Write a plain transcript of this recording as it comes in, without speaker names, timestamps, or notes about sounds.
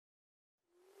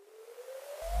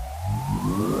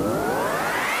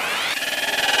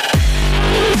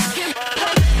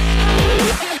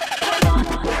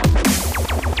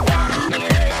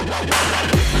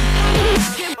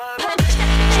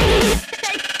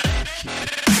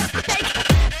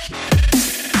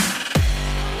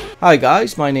Hi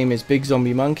guys, my name is Big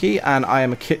Zombie Monkey and I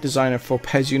am a kit designer for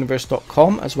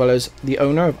PESuniverse.com as well as the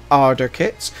owner of Arder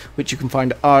Kits, which you can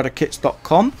find at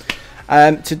arderkits.com.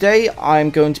 Today I'm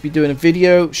going to be doing a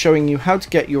video showing you how to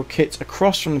get your kits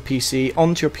across from the PC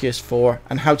onto your PS4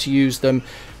 and how to use them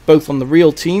both on the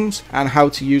real teams and how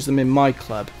to use them in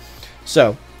myclub.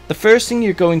 So the first thing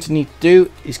you're going to need to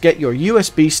do is get your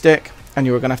USB stick and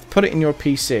you're going to have to put it in your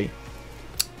PC.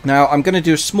 Now I'm going to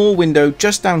do a small window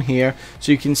just down here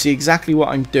so you can see exactly what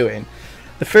I'm doing.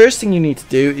 The first thing you need to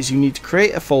do is you need to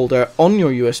create a folder on your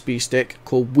USB stick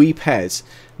called PES.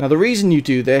 Now the reason you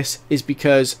do this is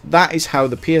because that is how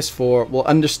the PS4 will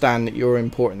understand that you're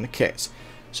importing the kits.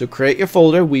 So create your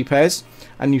folder PES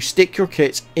and you stick your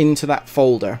kits into that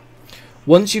folder.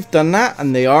 Once you've done that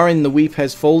and they are in the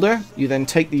PES folder, you then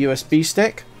take the USB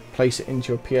stick, place it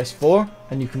into your PS4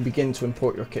 and you can begin to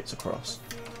import your kits across.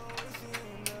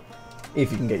 If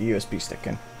you can get your USB stick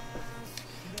in.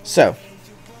 So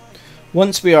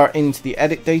once we are into the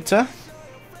edit data,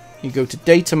 you go to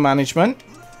data management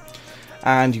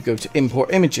and you go to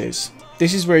import images.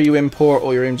 This is where you import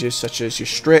all your images such as your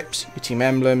strips, your team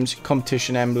emblems, your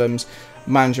competition emblems,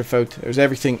 manager photos.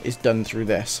 Everything is done through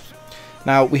this.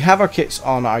 Now we have our kits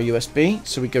on our USB,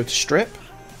 so we go to strip,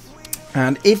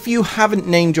 and if you haven't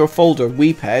named your folder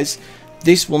PES,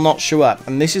 this will not show up,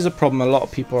 and this is a problem a lot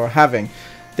of people are having.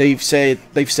 They've said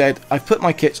I've put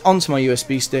my kits onto my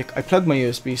USB stick, I plug my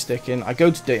USB stick in, I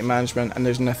go to data management and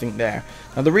there's nothing there.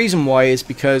 Now the reason why is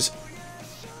because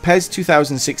PES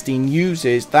 2016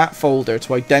 uses that folder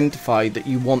to identify that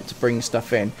you want to bring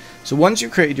stuff in. So once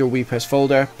you've created your PES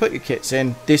folder, put your kits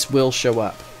in, this will show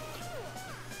up.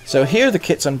 So here are the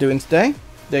kits I'm doing today.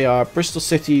 They are Bristol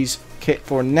City's kit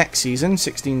for next season,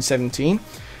 16-17.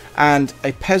 And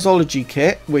a PESology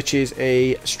kit, which is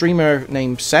a streamer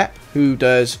named Sep who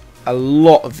does a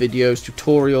lot of videos,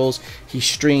 tutorials. He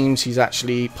streams, he's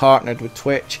actually partnered with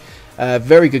Twitch.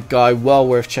 Very good guy, well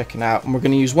worth checking out. And we're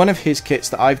going to use one of his kits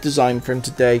that I've designed for him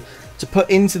today to put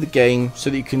into the game so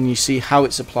that you see how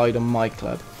it's applied on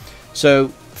myclub. So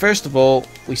first of all,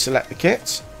 we select the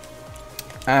kits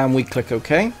and we click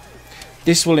OK.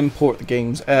 This will import the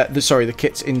the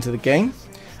kits into the game.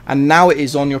 And now it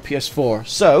is on your PS4,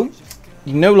 so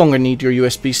you no longer need your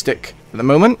USB stick at the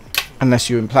moment unless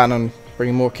you plan on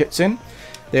bringing more kits in.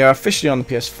 They are officially on the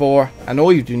PS4 and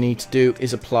all you do need to do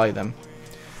is apply them.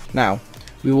 Now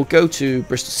we will go to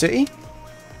Bristol City,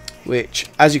 which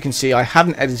as you can see I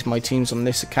haven't edited my teams on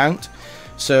this account,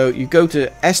 so you go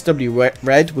to SW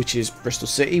Red, which is Bristol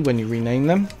City when you rename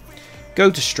them. Go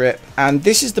to strip, and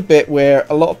this is the bit where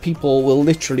a lot of people will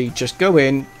literally just go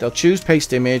in, they'll choose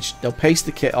paste image, they'll paste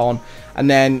the kit on, and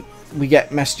then we get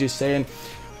messages saying,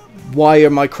 why are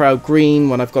my crowd green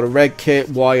when I've got a red kit?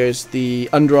 Why is the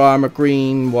Under Armour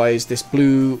green? Why is this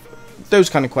blue? Those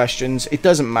kind of questions. It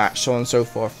doesn't match, so on and so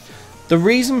forth. The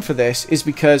reason for this is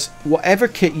because whatever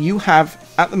kit you have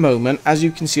at the moment, as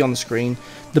you can see on the screen,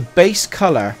 the base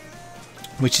colour,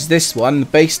 which is this one, the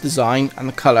base design and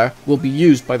the color, will be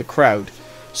used by the crowd.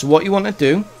 So what you want to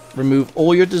do, remove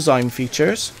all your design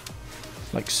features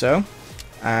like so,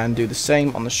 and do the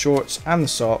same on the shorts and the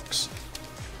socks.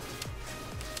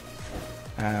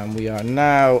 And we are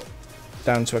now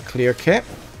down to a clear kit.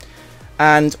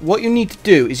 And what you need to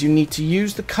do is you need to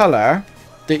use the color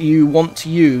that you want to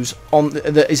use on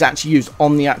that is actually used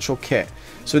on the actual kit.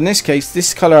 So in this case,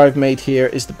 this color I've made here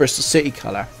is the Bristol City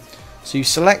color. So you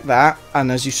select that,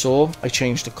 and as you saw, I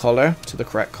changed the color to the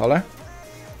correct color.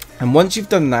 And once you've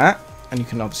done that, and you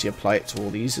can obviously apply it to all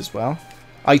these as well.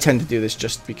 I tend to do this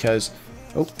just because,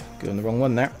 oh, going the wrong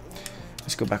one there.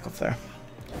 Let's go back up there.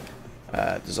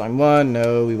 Design one,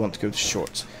 no, we want to go to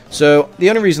shorts. So the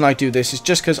only reason I do this is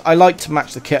just because I like to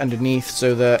match the kit underneath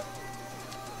so that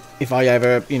if I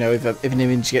ever, if an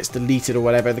image gets deleted or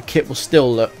whatever, the kit will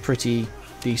still look pretty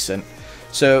decent.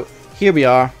 So here we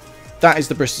are. That is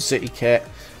the Bristol City kit,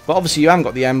 but obviously you haven't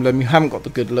got the emblem, you haven't got the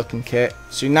good looking kit,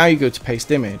 so now you go to paste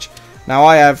image. Now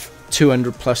I have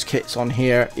 200 plus kits on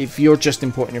here. If you're just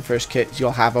importing your first kit,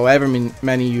 you'll have however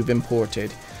many you've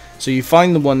imported. So you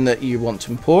find the one that you want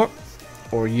to import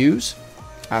or use,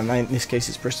 and in this case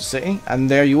it's Bristol City, and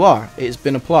there you are, it has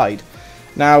been applied.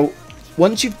 Now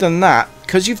once you've done that,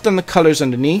 because you've done the colors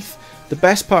underneath, the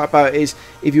best part about it is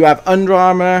if you have Under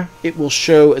Armour, it will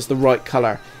show as the right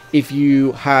color. If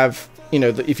you have,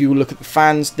 if you look at the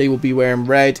fans, they will be wearing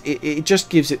red. It just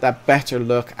gives it that better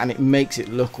look, and it makes it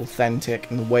look authentic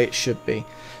and the way it should be.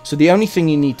 So the only thing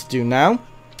you need to do now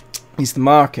is the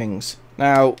markings.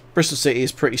 Now Bristol City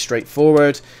is pretty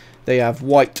straightforward. They have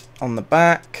white on the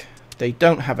back, they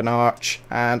don't have an arch,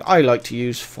 and I like to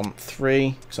use font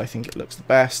 3 because I think it looks the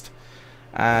best.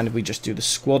 and we just do the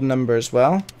squad number as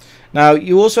well. Now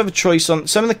you also have a choice on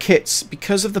some of the kits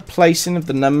because of the placing of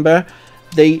the number.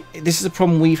 This is a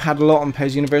problem we've had a lot on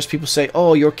PES Universe. People say,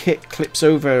 oh, your kit clips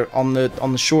over on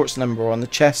the shorts number or on the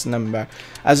chest number.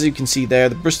 As you can see there,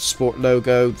 the Bristol Sport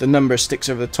logo, the number sticks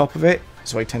over the top of it,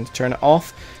 so I tend to turn it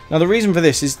off. Now the reason for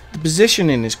this is the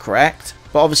positioning is correct,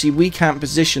 but obviously we can't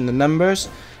position the numbers.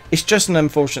 It's just an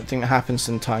unfortunate thing that happens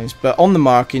sometimes, but on the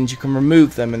markings you can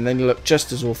remove them and then you look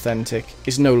just as authentic.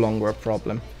 It's no longer a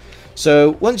problem.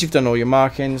 So once you've done all your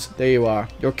markings, there you are.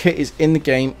 Your kit is in the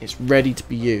game, it's ready to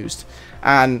be used.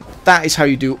 And that is how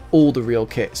you do all the real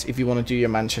kits. If you want to do your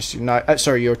Manchester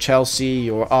United, your Chelsea,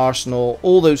 your Arsenal,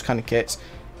 all those kind of kits,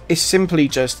 it's simply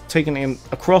just taking them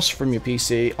across from your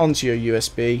PC onto your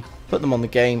USB, put them on the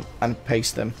game and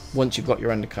paste them once you've got your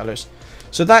undercolours.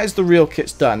 So that is the real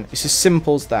kits done. It's as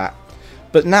simple as that.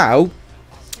 But now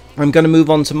I'm going to move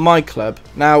on to myclub.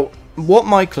 Now what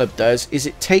myclub does is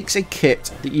it takes a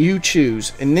kit that you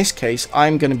choose. In this case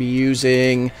I'm going to be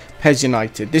using PES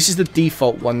United. This is the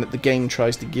default one that the game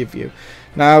tries to give you.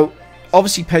 Now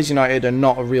obviously PES United are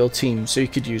not a real team, so you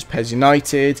could use PES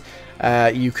United,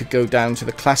 you could go down to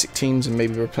the classic teams and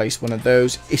maybe replace one of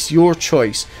those. It's your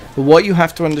choice, but what you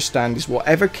have to understand is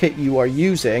whatever kit you are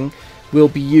using will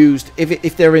be used,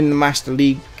 if they're in the Master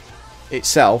League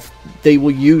itself, they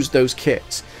will use those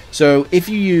kits. So if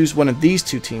you use one of these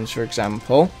two teams, for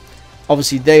example,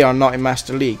 obviously they are not in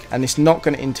Master League and it's not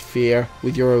going to interfere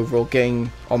with your overall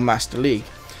game on Master League.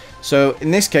 So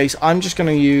in this case I'm just going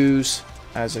to use,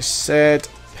 as I said,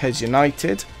 PES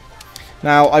United.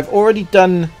 Now I've already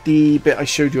done the bit I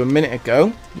showed you a minute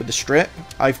ago with the strip.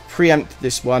 I've preempted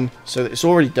this one so that it's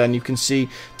already done. You can see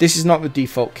this is not the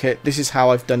default kit. This is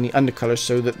how I've done the undercolor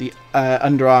so that the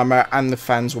Under Armour and the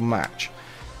fans will match.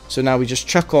 So now we just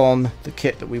chuck on the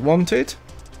kit that we wanted,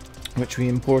 which we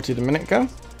imported a minute ago.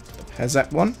 Has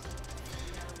that one,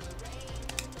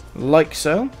 like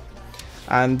so,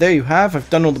 and there you have. I've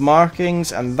done all the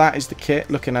markings and that is the kit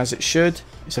looking as it should.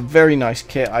 It's a very nice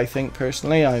kit, I think,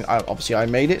 personally. Obviously I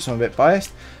made it, so I'm a bit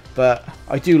biased, but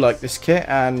I do like this kit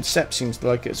and Sepp seems to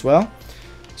like it as well.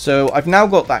 So I've now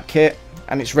got that kit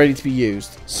and it's ready to be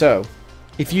used. So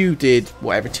if you did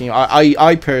whatever team,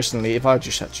 I personally, if I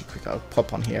just actually quick, I'll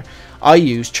pop on here, I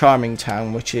use Charming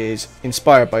Town, which is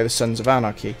inspired by the Sons of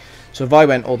Anarchy. So if I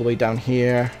went all the way down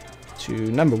here to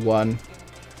number 1,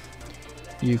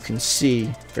 you can see,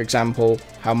 for example,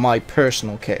 how my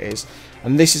personal kit is.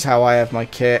 And this is how I have my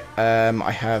kit.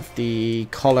 I have the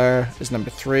collar as number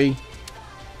 3.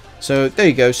 So there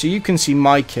you go. So you can see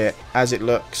my kit as it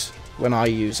looks when I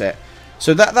use it.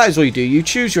 So that is all you do. You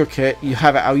choose your kit, you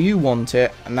have it how you want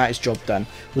it, and that is job done.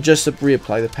 We'll just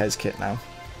reapply the PES kit now.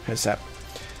 PES Sepp.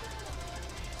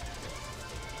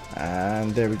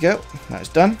 And there we go. That's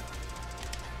done.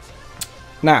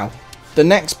 Now, the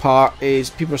next part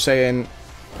is people are saying,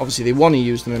 obviously they want to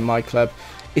use them in myclub.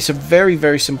 It's a very,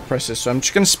 very simple process, so I'm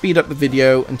just going to speed up the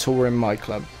video until we're in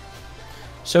myclub.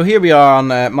 So here we are on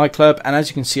myclub, and as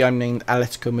you can see I'm named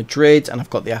Atletico Madrid, and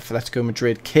I've got the Atletico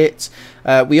Madrid kit.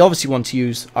 We obviously want to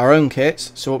use our own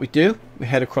kits, so what we do, we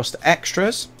head across to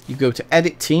extras, you go to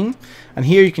edit team, and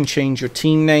here you can change your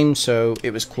team name. So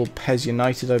it was called PES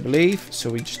United, I believe,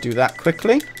 so we just do that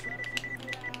quickly.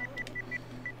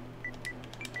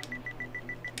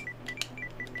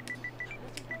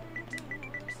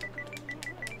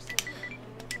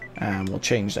 And we'll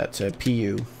change that to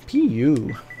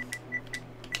PU.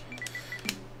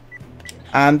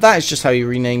 And that is just how you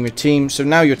rename your team. So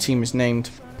now your team is named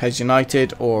PES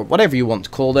United, or whatever you want to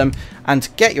call them. And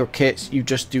to get your kits, you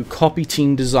just do copy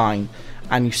team design,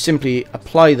 and you simply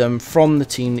apply them from the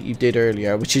team that you did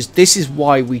earlier. This is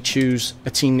why we choose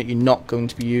a team that you're not going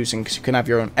to be using, because you can have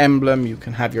your own emblem, you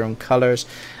can have your own colours,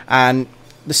 and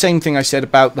the same thing I said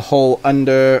about the whole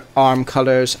underarm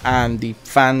colours and the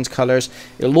fans colours,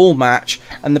 it'll all match.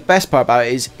 And the best part about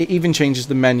it is it even changes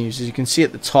the menus. As you can see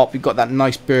at the top, you've got that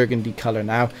nice burgundy colour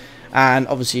now. And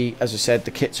obviously, as I said, the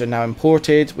kits are now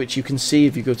imported, which you can see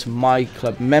if you go to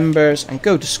myclub members and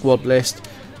go to squad list.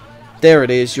 There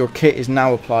it is, your kit is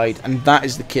now applied, and that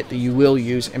is the kit that you will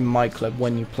use in myclub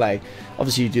when you play.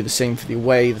 Obviously you do the same for the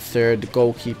away, the third, the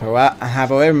goalkeeper, and have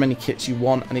however many kits you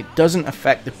want, and it doesn't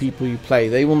affect the people you play.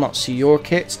 They will not see your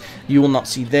kits, you will not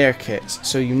see their kits,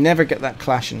 so you never get that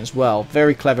clashing as well.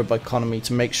 Very clever by Konami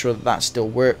to make sure that that still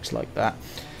works like that.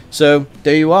 So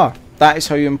there you are. That is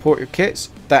how you import your kits,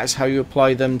 that is how you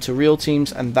apply them to real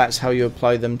teams, and that's how you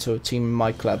apply them to a team in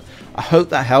myclub. I hope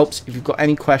that helps. If you've got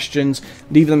any questions,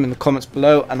 leave them in the comments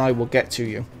below and I will get to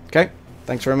you. Okay?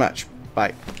 Thanks very much.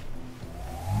 Bye.